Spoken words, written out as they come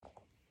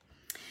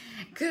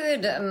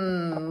Good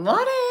morning,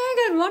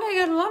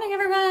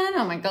 everyone.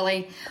 Oh my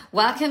golly.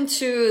 Welcome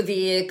to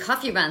the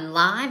Coffee Run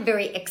Live.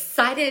 Very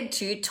excited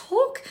to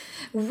talk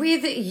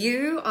with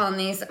you on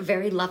this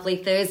very lovely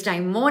Thursday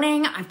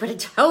morning. I've got to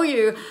tell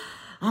you,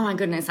 oh my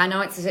goodness, I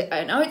know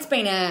it's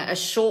been a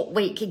short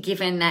week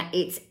given that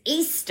it's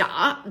Easter,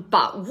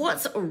 but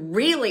what's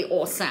really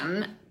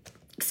awesome,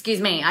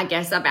 I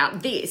guess,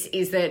 about this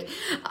is that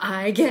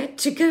I get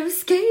to go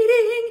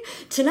skating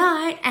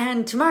tonight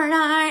and tomorrow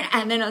night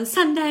and then on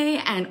Sunday,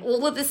 and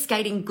all of the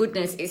skating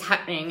goodness is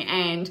happening.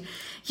 And,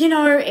 you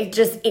know,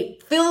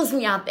 it fills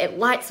me up. It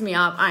lights me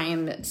up. I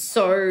am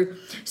so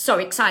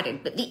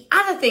excited. But the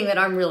other thing that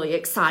I'm really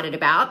excited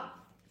about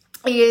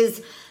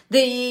is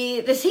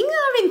the thing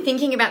that I've been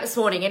thinking about this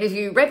morning. And if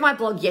you read my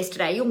blog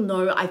yesterday, you'll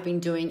know I've been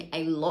doing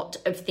a lot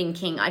of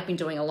thinking. I've been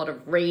doing a lot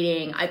of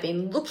reading. I've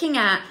been looking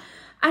at,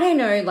 I don't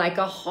know, like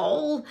a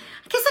whole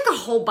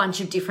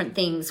bunch of different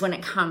things when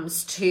it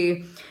comes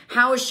to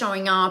how we're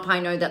showing up.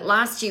 I know that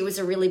last year was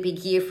a really big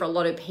year for a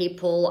lot of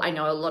people. I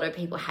know a lot of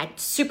people had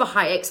super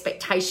high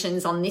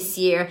expectations on this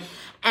year.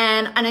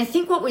 And I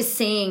think what we're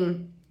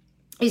seeing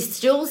is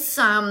still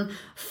some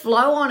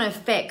flow-on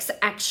effects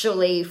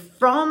actually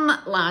from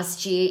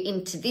last year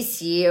into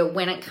this year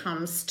when it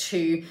comes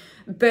to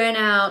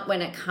burnout,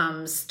 when it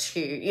comes to,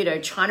 you know,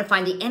 trying to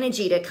find the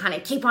energy to kind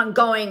of keep on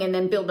going and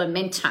then build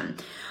momentum.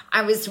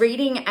 I was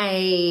reading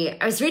a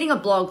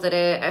blog that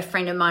a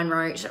friend of mine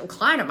wrote, a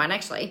client of mine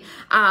actually,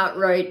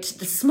 wrote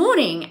this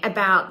morning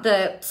about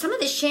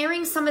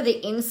sharing some of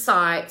the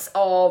insights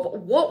of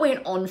what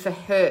went on for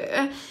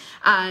her.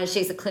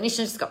 She's a clinician,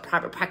 she's got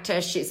private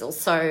practice, she's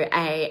also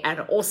an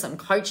awesome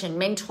coach and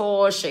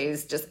mentor.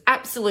 She's just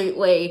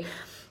absolutely,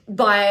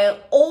 by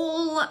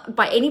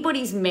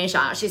anybody's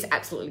measure, she's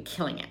absolutely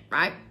killing it,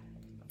 right?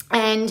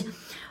 And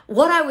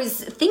what I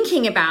was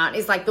thinking about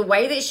is like the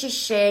way that she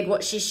shared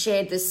what she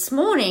shared this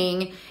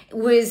morning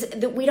was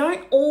that we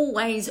don't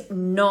always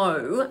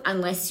know,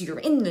 unless you're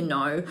in the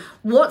know,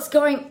 what's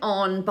going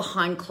on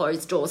behind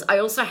closed doors. I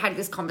also had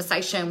this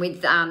conversation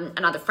with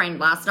another friend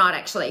last night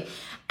actually,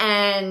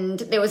 and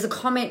there was a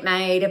comment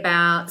made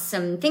about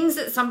some things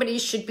that somebody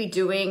should be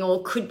doing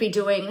or could be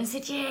doing. And I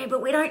said, yeah,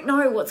 but we don't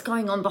know what's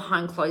going on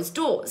behind closed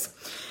doors.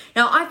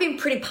 Now, I've been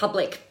pretty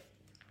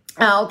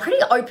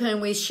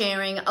open with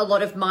sharing a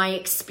lot of my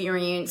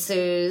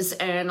experiences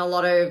and a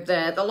lot of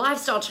the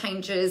lifestyle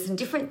changes and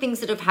different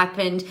things that have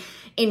happened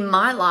in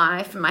my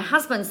life and my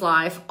husband's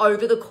life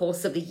over the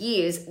course of the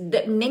years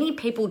that many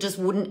people just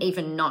wouldn't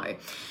even know.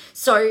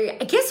 So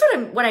I guess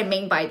what I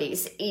mean by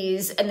this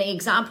is, and the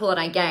example that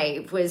I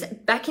gave was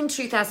back in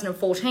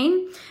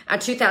 2014,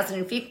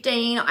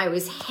 2015, I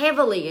was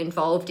heavily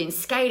involved in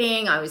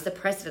skating. I was the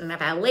president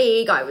of our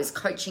league. I was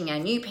coaching our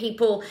new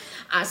people,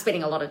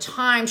 spending a lot of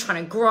time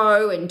trying to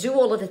grow and do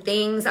all of the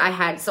things I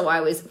had. So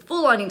I was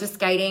full on into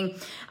skating.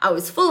 I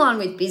was full on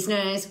with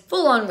business,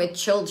 full on with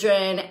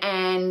children,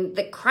 and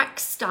the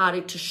cracks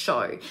started to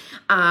show.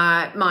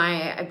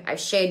 I've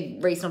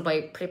shared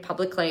reasonably pretty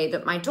publicly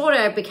that my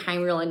daughter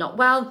became really not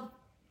well,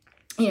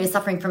 you know,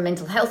 suffering from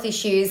mental health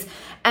issues,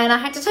 and I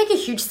had to take a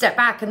huge step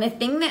back. And the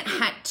thing that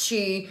had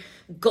to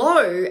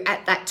go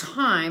at that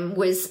time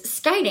was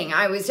skating.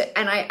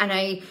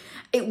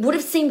 It would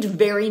have seemed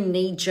very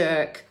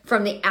knee-jerk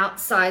from the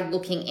outside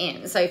looking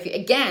in. So if you,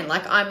 again,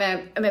 like I'm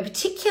a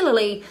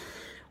particularly,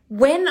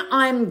 when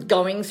I'm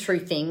going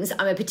through things,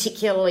 I'm a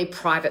particularly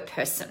private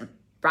person,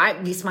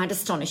 right? This might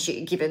astonish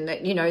you given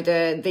that, you know,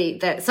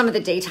 the some of the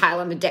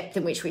detail and the depth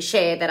in which we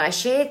share, that I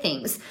share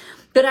things.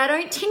 But I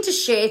don't tend to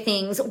share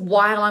things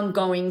while I'm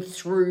going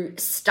through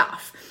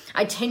stuff.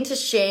 I tend to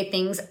share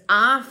things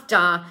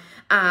after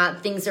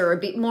things are a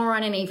bit more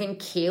on an even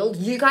keel.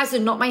 You guys are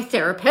not my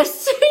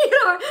therapist. You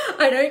know,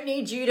 I don't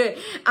need you to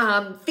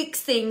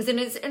fix things. And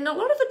a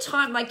lot of the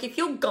time, like if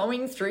you're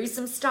going through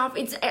some stuff,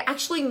 it's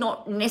actually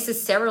not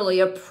necessarily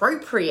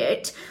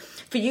appropriate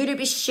for you to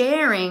be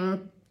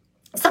sharing.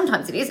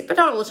 Sometimes it is, but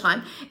not all the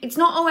time. It's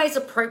not always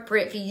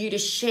appropriate for you to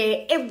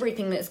share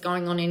everything that's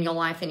going on in your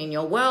life and in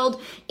your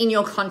world, in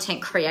your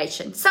content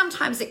creation.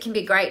 Sometimes it can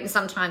be great and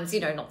sometimes,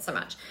 you know, not so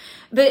much.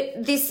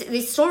 But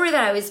this story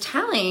that I was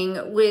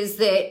telling was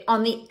that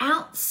on the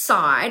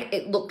outside,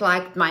 it looked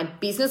like my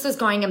business was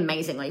going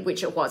amazingly,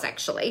 which it was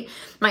actually.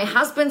 My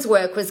husband's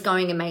work was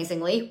going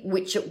amazingly,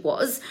 which it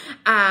was.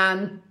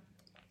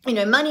 You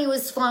know, money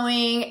was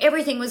flowing,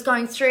 everything was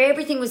going through,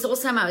 everything was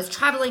awesome. I was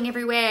traveling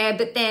everywhere.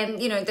 But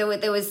then, you know, there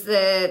was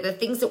the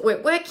things that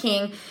weren't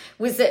working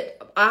was that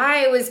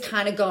I was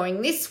kind of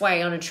going this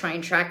way on a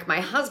train track. My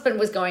husband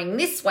was going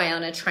this way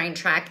on a train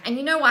track. And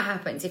you know what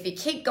happens? If you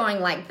keep going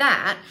like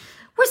that,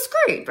 we're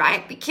screwed,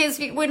 right? Because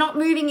we're not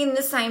moving in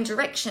the same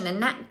direction, and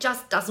that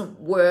just doesn't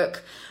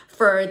work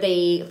for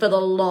the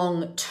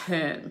long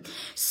term.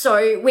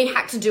 So we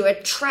had to do a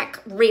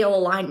track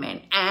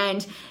realignment.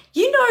 And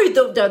you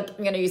know, I'm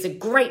going to use a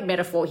great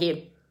metaphor here.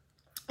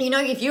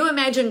 if you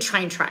imagine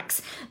train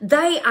tracks,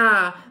 they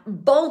are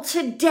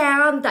bolted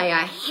down, they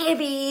are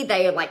heavy,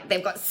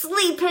 they've got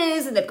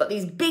sleepers and they've got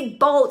these big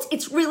bolts.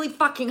 It's really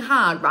fucking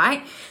hard,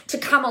 right? To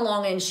come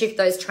along and shift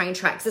those train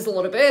tracks. There's a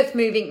lot of earth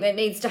moving that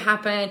needs to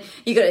happen.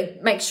 You got to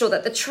make sure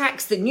that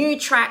the new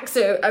tracks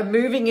are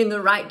moving in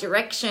the right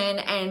direction,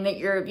 and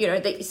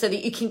that so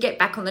that you can get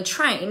back on the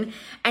train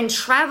and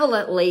travel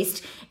at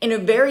least in a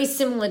very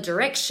similar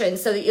direction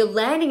so that you're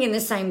landing in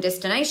the same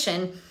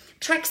destination.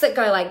 Tracks that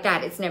go like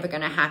that, it's never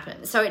going to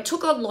happen. So it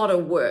took a lot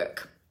of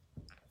work.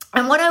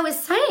 And what I was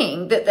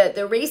saying, that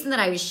the reason that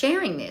I was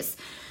sharing this,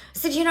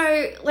 I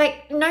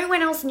said, no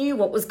one else knew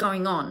what was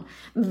going on.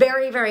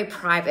 Very, very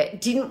private.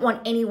 Didn't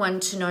want anyone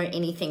to know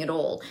anything at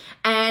all.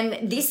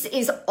 And this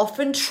is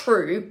often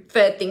true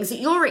for things that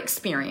you're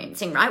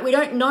experiencing, right? We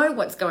don't know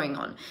what's going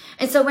on.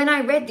 And so when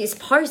I read this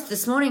post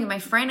this morning of my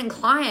friend and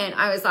client,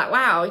 I was like,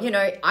 wow,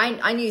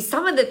 I knew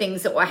some of the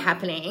things that were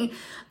happening,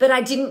 but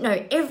I didn't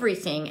know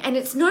everything. And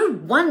it's no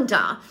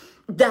wonder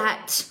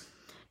that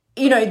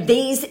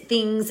these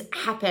things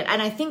happen.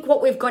 And I think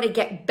what we've got to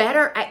get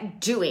better at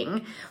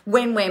doing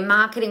when we're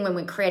marketing, when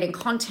we're creating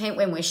content,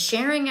 when we're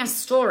sharing our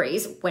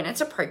stories, when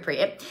it's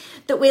appropriate,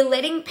 that we're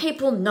letting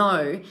people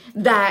know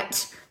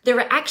that there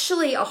are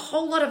actually a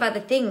whole lot of other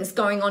things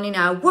going on in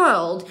our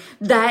world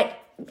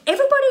that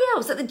everybody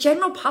else, that the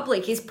general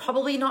public is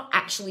probably not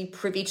actually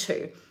privy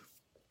to.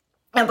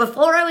 Now,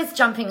 before I was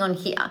jumping on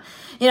here,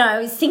 I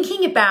was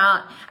thinking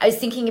about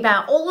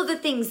all of the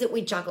things that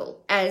we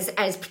juggle as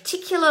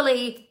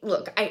particularly,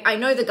 look, I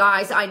know the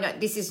guys, I know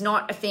this is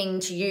not a thing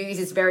to use,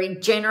 it's very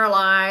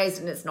generalized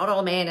and it's not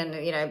all men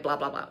and, blah,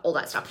 blah, blah, all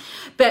that stuff.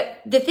 But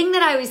the thing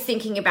that I was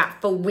thinking about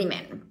for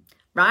women,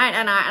 right?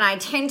 And I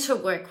tend to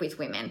work with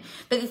women,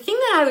 but the thing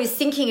that I was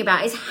thinking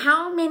about is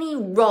how many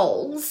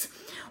roles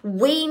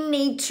we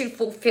need to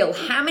fulfill,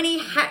 how many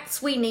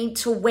hats we need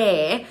to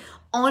wear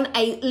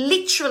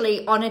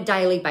literally on a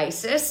daily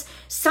basis,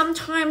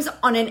 sometimes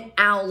on an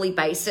hourly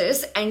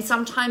basis, and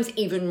sometimes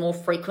even more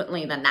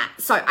frequently than that.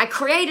 So I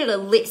created a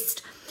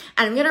list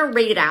and I'm going to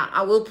read it out.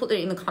 I will put it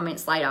in the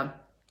comments later.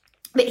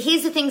 But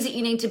here's the things that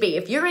you need to be.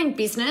 If you're in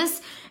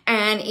business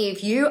and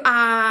if you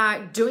are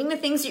doing the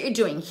things that you're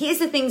doing, here's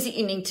the things that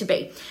you need to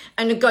be.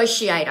 A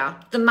negotiator,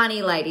 the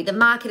money lady, the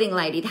marketing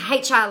lady, the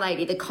HR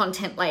lady, the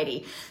content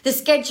lady, the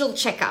schedule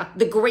checker,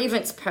 the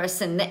grievance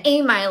person, the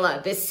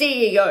emailer, the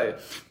CEO,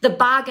 the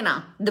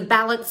bargainer, the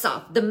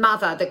balancer, the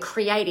mother, the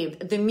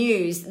creative, the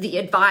muse, the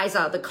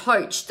advisor, the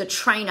coach, the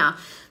trainer,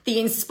 the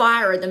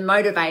inspirer, the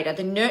motivator,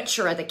 the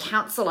nurturer, the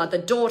counselor, the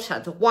daughter,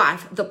 the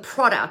wife, the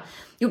prodder.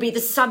 You'll be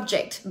the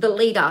subject, the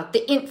leader,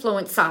 the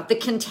influencer, the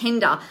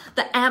contender,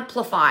 the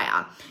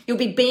amplifier. You'll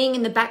be being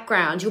in the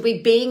background. You'll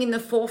be being in the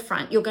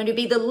forefront. You're going to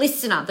be the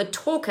listener, the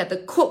talker, the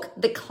cook,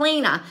 the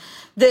cleaner,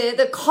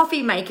 the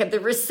coffee maker, the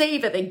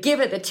receiver, the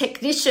giver, the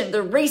technician,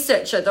 the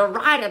researcher, the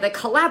writer, the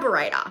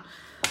collaborator.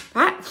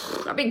 Right?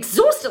 I'm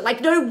exhausted.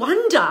 No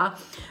wonder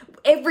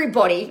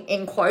everybody,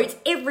 in quotes,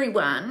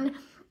 everyone,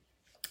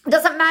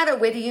 doesn't matter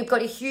whether you've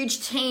got a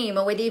huge team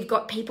or whether you've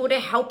got people to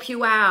help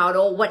you out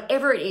or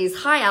whatever it is.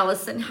 Hi,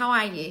 Alison. How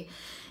are you?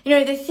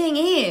 The thing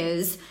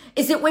is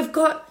that we've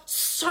got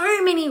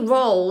so many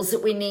roles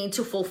that we need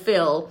to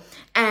fulfill,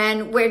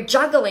 and we're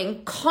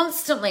juggling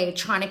constantly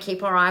trying to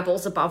keep our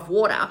eyeballs above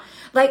water.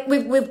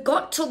 We've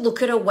got to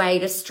look at a way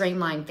to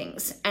streamline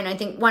things. And I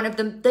think one of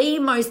the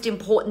most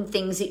important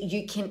things that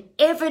you can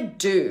ever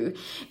do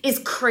is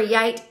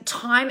create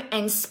time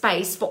and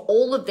space for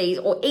all of these,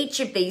 or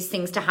each of these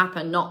things to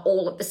happen, not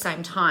all at the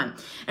same time.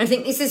 And I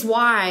think this is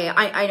why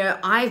I know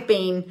I've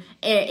been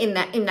in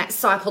that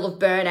cycle of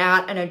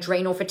burnout and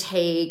adrenal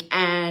fatigue.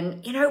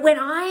 And,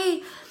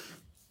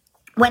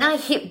 when I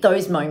hit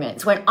those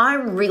moments, when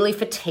I'm really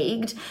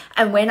fatigued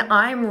and when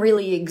I'm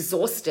really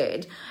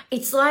exhausted,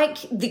 it's like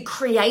the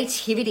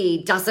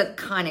creativity doesn't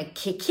kind of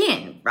kick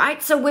in,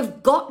 right? So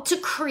we've got to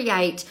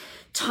create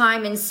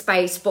time and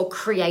space for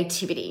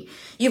creativity.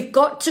 You've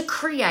got to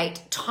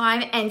create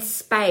time and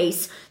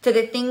space for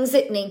the things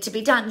that need to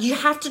be done. You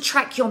have to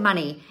track your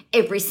money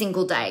every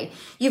single day.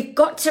 You've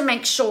got to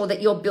make sure that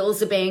your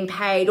bills are being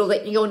paid or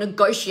that you're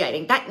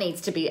negotiating. That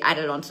needs to be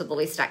added onto the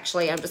list,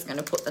 actually. I'm just going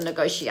to put the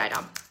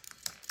negotiator.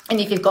 And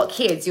if you've got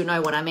kids, you'll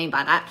know what I mean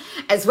by that,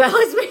 as well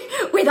as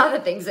with other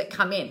things that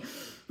come in.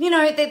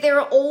 That there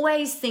are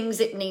always things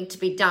that need to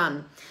be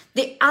done.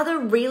 The other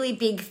really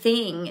big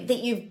thing that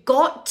you've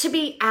got to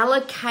be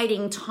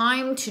allocating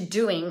time to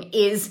doing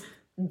is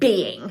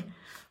being,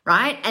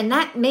 right? And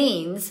that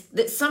means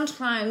that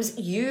sometimes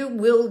you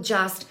will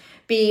just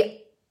be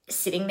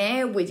sitting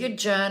there with your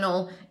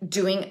journal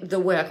doing the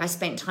work. I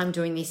spent time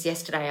doing this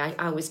yesterday.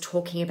 I was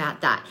talking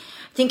about that.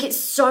 I think it's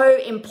so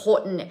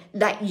important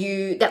that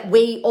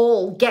we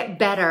all get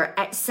better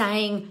at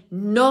saying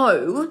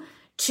no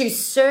to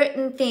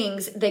certain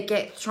things that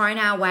get thrown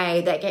our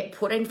way, that get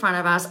put in front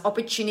of us.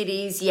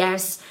 Opportunities,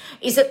 yes.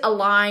 Is it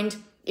aligned?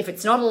 If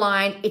it's not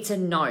aligned, it's a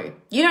no.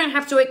 You don't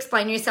have to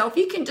explain yourself.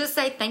 You can just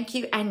say thank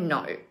you and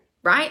no,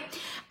 right?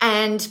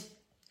 And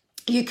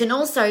You can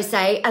also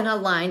say an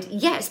aligned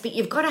yes, but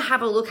you've got to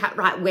have a look at,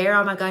 right, where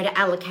am I going to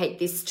allocate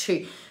this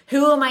to?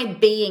 Who am I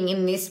being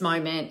in this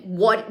moment?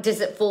 What does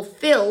it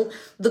fulfill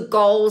the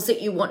goals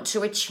that you want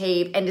to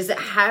achieve? And does it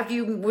have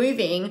you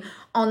moving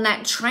on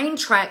that train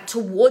track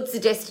towards the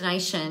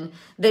destination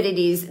that it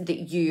is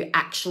that you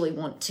actually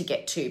want to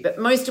get to? But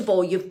most of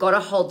all, you've got to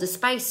hold the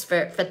space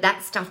for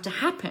that stuff to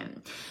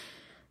happen.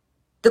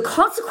 The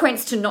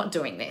consequence to not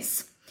doing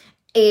this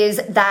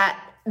is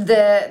that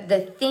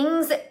the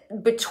things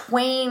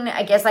between,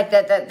 I guess, like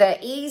the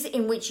ease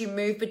in which you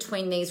move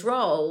between these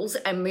roles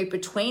and move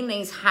between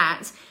these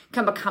hats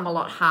can become a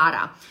lot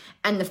harder.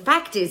 And the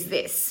fact is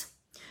this: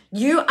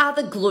 you are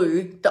the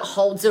glue that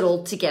holds it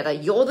all together.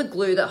 You're the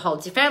glue that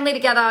holds your family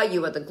together.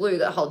 You are the glue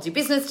that holds your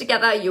business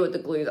together. You are the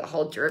glue that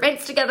holds your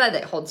events together,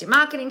 that holds your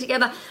marketing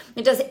together.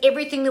 It does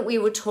everything that we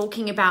were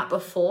talking about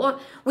before.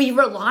 We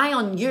rely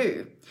on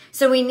you.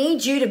 So we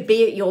need you to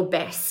be at your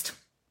best.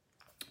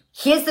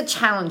 Here's the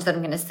challenge that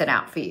I'm going to set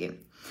out for you.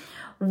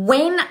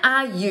 When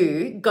are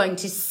you going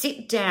to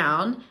sit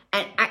down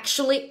and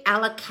actually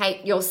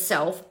allocate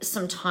yourself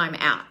some time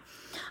out?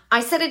 I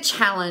set a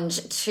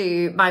challenge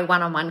to my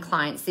one-on-one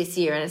clients this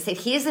year, and I said,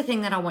 here's the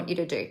thing that I want you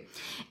to do.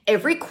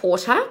 Every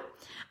quarter,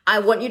 I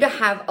want you to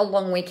have a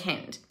long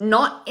weekend,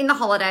 not in the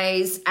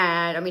holidays.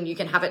 And I mean, you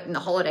can have it in the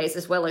holidays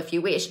as well if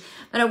you wish,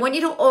 but I want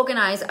you to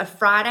organize a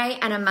Friday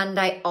and a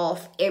Monday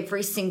off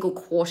every single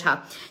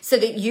quarter so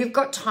that you've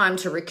got time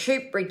to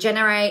recoup,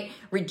 regenerate,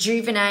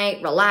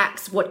 rejuvenate,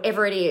 relax,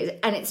 whatever it is.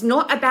 And it's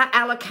not about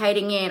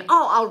allocating in,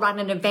 oh, I'll run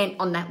an event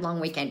on that long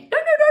weekend.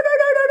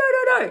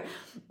 No.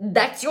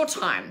 That's your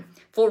time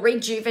for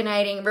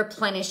rejuvenating,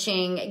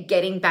 replenishing,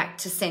 getting back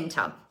to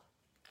center.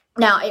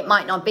 Now, it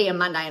might not be a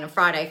Monday and a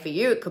Friday for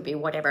you. It could be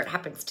whatever it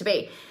happens to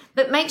be.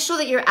 But make sure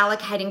that you're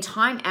allocating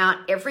time out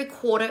every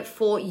quarter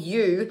for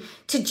you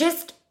to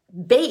just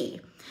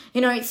be. You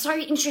know, it's so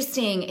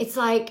interesting. It's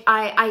like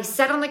I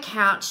sat on the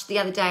couch the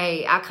other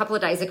day, a couple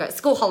of days ago,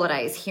 school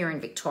holidays here in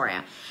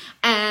Victoria.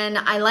 And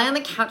I lay on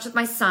the couch with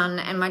my son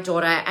and my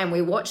daughter, and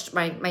we watched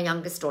my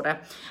youngest daughter,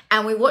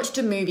 and we watched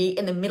a movie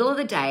in the middle of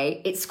the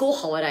day. It's school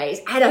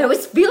holidays, and I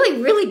was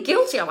feeling really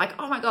guilty. I'm like,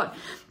 oh my God,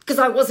 because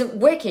I wasn't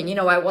working. You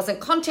know, I wasn't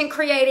content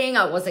creating.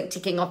 I wasn't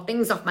ticking off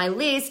things off my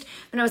list.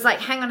 And I was like,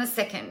 hang on a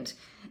second.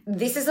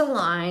 This is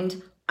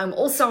aligned. I'm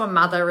also a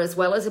mother as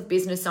well as a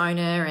business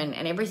owner and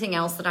everything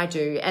else that I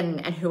do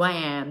and who I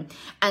am.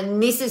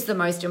 And this is the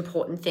most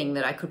important thing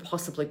that I could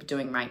possibly be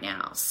doing right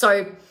now.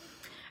 So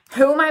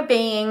who am I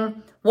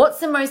being? What's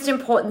the most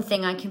important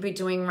thing I can be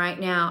doing right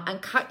now? And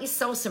cut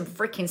yourself some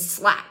freaking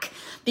slack.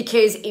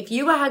 Because if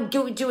you are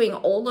doing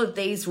all of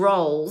these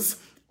roles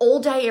all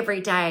day,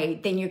 every day,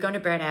 then you're going to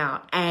burn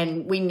out.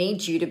 And we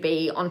need you to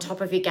be on top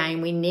of your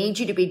game. We need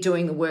you to be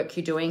doing the work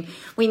you're doing.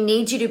 We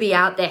need you to be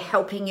out there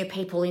helping your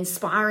people,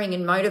 inspiring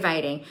and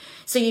motivating.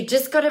 So you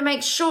just got to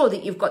make sure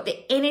that you've got the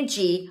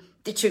energy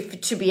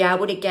to be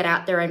able to get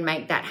out there and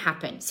make that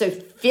happen. So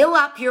fill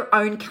up your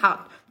own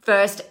cup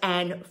first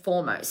and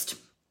foremost.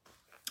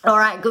 All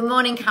right. Good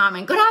morning,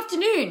 Carmen. Good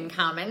afternoon,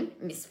 Carmen.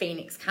 Miss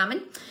Phoenix,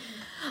 Carmen.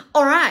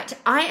 All right.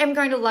 I am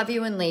going to love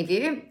you and leave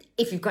you.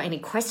 If you've got any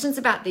questions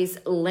about this,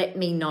 let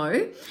me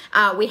know.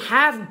 We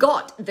have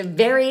got the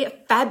very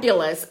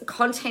fabulous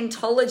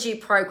Contentology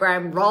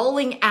program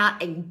rolling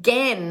out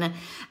again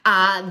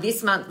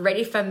this month,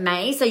 ready for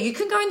May. So you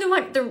can go in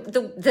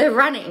the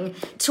running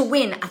to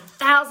win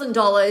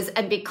 $1,000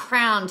 and be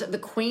crowned the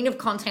Queen of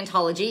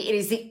Contentology. It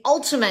is the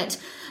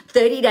ultimate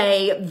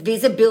 30-day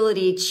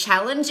visibility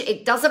challenge.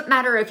 It doesn't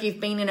matter if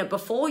you've been in it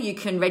before. You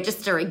can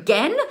register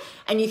again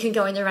and you can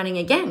go in the running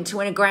again to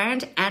win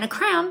 $1,000 and a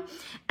crown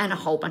and a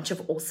whole bunch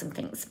of awesome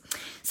things.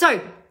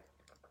 So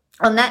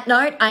on that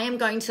note, I am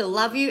going to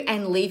love you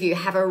and leave you.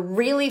 Have a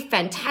really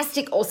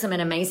fantastic, awesome,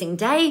 and amazing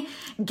day.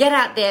 Get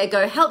out there,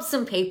 go help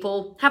some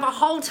people, have a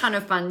whole ton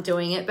of fun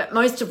doing it. But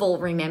most of all,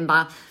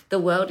 remember, the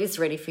world is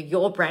ready for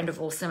your brand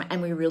of awesome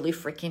and we really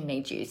freaking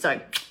need you. So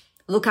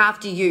look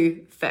after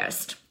you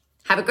first.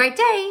 Have a great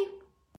day.